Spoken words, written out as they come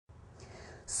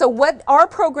So what our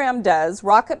program does,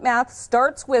 Rocket Math,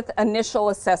 starts with initial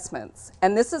assessments.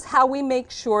 And this is how we make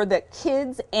sure that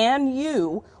kids and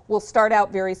you will start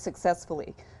out very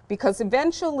successfully. Because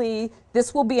eventually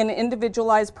this will be an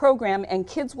individualized program and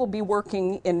kids will be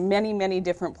working in many, many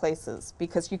different places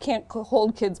because you can't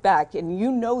hold kids back, and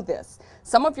you know this.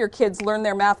 Some of your kids learn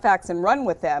their math facts and run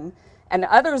with them, and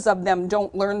others of them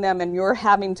don't learn them and you're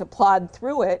having to plod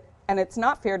through it. And it's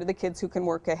not fair to the kids who can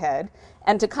work ahead.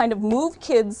 And to kind of move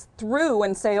kids through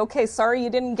and say, okay, sorry you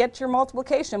didn't get your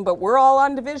multiplication, but we're all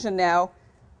on division now.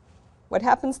 What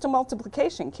happens to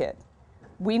multiplication, kid?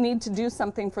 We need to do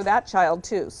something for that child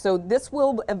too. So this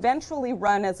will eventually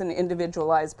run as an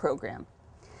individualized program.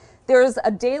 There's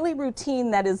a daily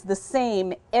routine that is the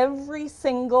same every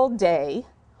single day,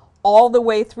 all the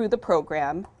way through the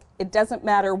program. It doesn't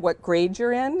matter what grade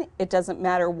you're in. It doesn't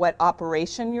matter what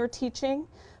operation you're teaching.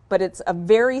 But it's a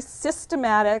very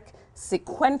systematic,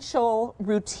 sequential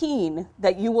routine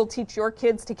that you will teach your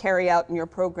kids to carry out in your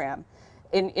program,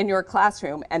 in your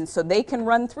classroom. And so they can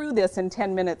run through this in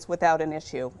 10 minutes without an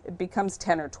issue. It becomes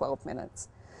 10 or 12 minutes.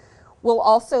 We'll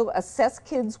also assess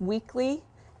kids weekly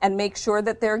and make sure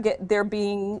that they're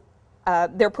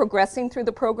progressing through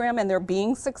the program and they're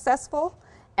being successful.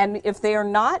 And if they are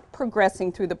not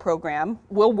progressing through the program,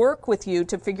 we'll work with you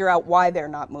to figure out why they're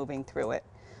not moving through it.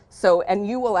 So, and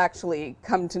you will actually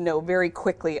come to know very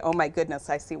quickly, oh my goodness,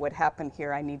 I see what happened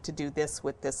here. I need to do this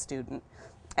with this student.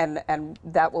 And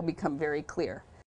that will become very clear.